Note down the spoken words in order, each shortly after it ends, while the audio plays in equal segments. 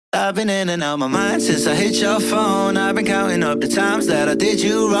I've been in and out my mind since I hit your phone. I've been counting up the times that I did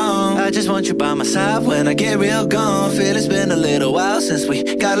you wrong. I just want you by my side when I get real gone. Feel it's been a little while since we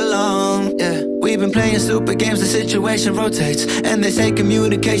got along, yeah. We've been playing stupid games, the situation rotates. And they say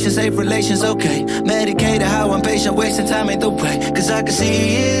communication, safe relations, okay. Medicated how I'm patient, wasting time ain't the way. Cause I can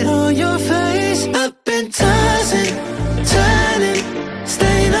see it on your face. I've been tossing, turning,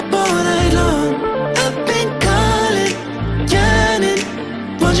 staying up all night long. I've been calling,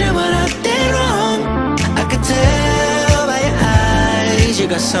 yearning, wondering what I did wrong. I could tell by your eyes you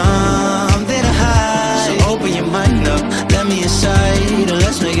got something to hide. So open your mind up, let me inside, and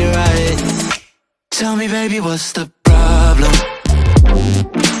let's make it right. Tell me baby, what's the problem?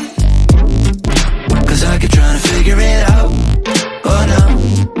 Cause I keep trying to figure it out. Oh no,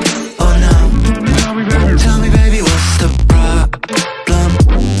 oh no. Tell me baby, what's the problem?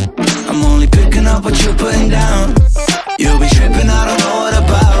 I'm only picking up what you're putting down. You'll be tripping, I don't know what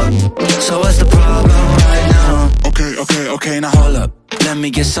about. So what's the problem right now? Okay, now hold up. Let me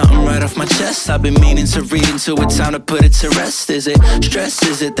get something right off my chest. I've been meaning to read into it, time to put it to rest. Is it stress?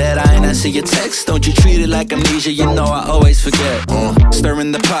 Is it that I ain't answer your text? Don't you treat it like amnesia, you know I always forget.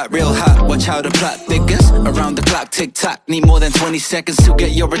 Stirring the pot real hot, watch how the plot thickens. Around the clock, tick tock, need more than 20 seconds to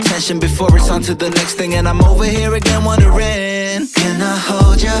get your attention before it's on to the next thing. And I'm over here again wondering, can I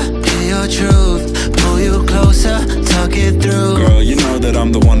hold ya, hear your truth, pull you closer, talk it through? Girl, you know that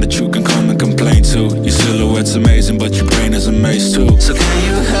I'm the one that you can come and complain to. Your silhouette's amazing, but your brain is a maze too. So can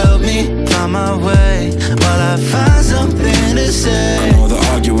you help me find my way while I find something to say? I know the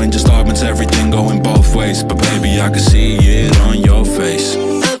arguing just augments everything going both ways, but baby, I can see it on your face.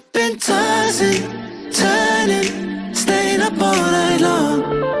 I've been tossing, turning, staying up all night long.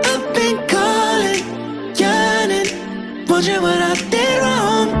 I've been calling, yearning, wondering what I did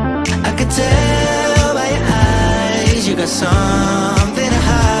wrong. I could tell by your eyes you got something to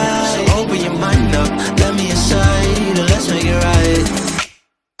hide. So open your mind up, let me inside, and let's make it right.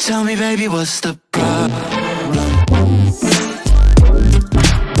 Tell me baby, what's the problem?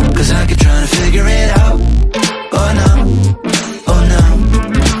 Cause I keep trying to figure it out. Oh no,